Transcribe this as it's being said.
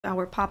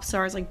our pop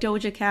stars like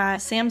Doja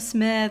Cat, Sam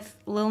Smith,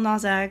 Lil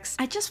Nas X.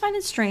 I just find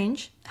it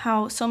strange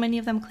how so many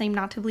of them claim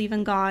not to believe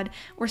in God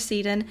or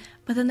Satan,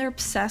 but then they're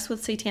obsessed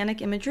with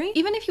satanic imagery.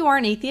 Even if you are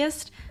an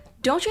atheist,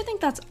 don't you think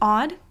that's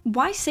odd?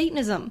 Why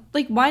Satanism?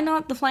 Like, why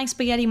not the flying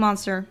spaghetti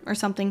monster or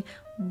something?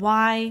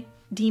 Why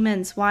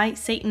demons? Why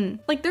Satan?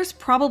 Like, there's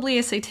probably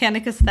a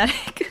satanic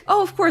aesthetic.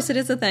 Oh, of course it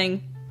is a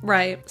thing.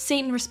 Right.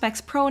 Satan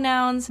respects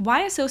pronouns.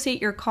 Why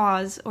associate your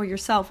cause or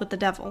yourself with the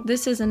devil?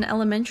 This is an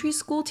elementary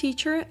school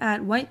teacher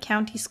at White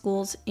County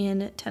Schools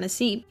in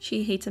Tennessee.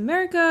 She hates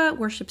America,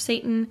 worships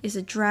Satan, is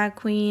a drag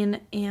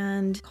queen,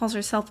 and calls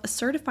herself a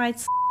certified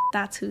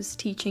That's who's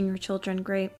teaching your children. Great.